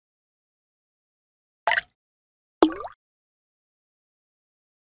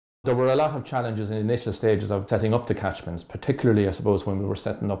There were a lot of challenges in the initial stages of setting up the catchments, particularly I suppose when we were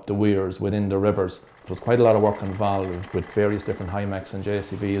setting up the weirs within the rivers. There was quite a lot of work involved with various different Hymax and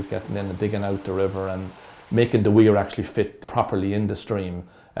JCBs getting in and digging out the river and making the weir actually fit properly in the stream,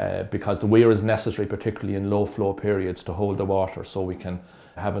 because the weir is necessary particularly in low flow periods to hold the water so we can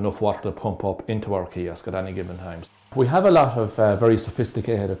have enough water to pump up into our kiosk at any given time. We have a lot of very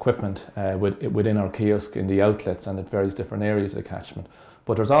sophisticated equipment within our kiosk in the outlets and at various different areas of the catchment.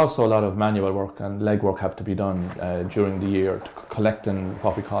 But there's also a lot of manual work and legwork have to be done during the year, collecting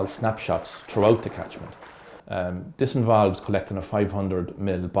what we call snapshots throughout the catchment. This involves collecting a 500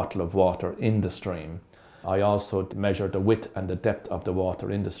 ml bottle of water in the stream. I also measure the width and the depth of the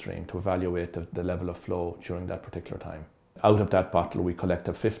water in the stream to evaluate the level of flow during that particular time. Out of that bottle we collect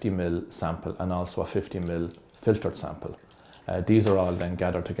a 50 ml sample and also a 50 ml filtered sample. These are all then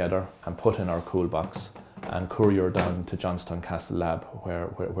gathered together and put in our cool box and couriered down to Johnstown Castle Lab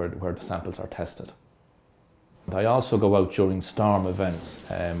where the samples are tested. I also go out during storm events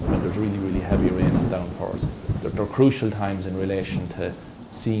when there's really heavy rain and downpours. They're crucial times in relation to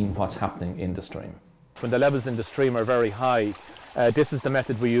seeing what's happening in the stream. When the levels in the stream are very high, this is the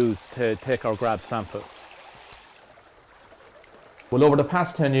method we use to take our grab sample. Well, over the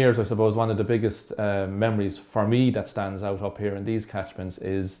past 10 years, I suppose one of the biggest memories for me that stands out up here in these catchments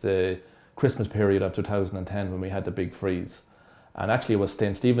is the Christmas period of 2010 when we had the big freeze. And actually it was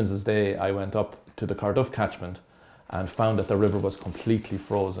St. Stephen's Day. I went up to the Carduff catchment and found that the river was completely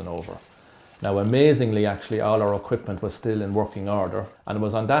frozen over. Now amazingly actually all our equipment was still in working order, and it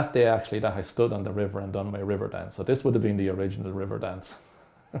was on that day actually that I stood on the river and done my river dance. So this would have been the original river dance.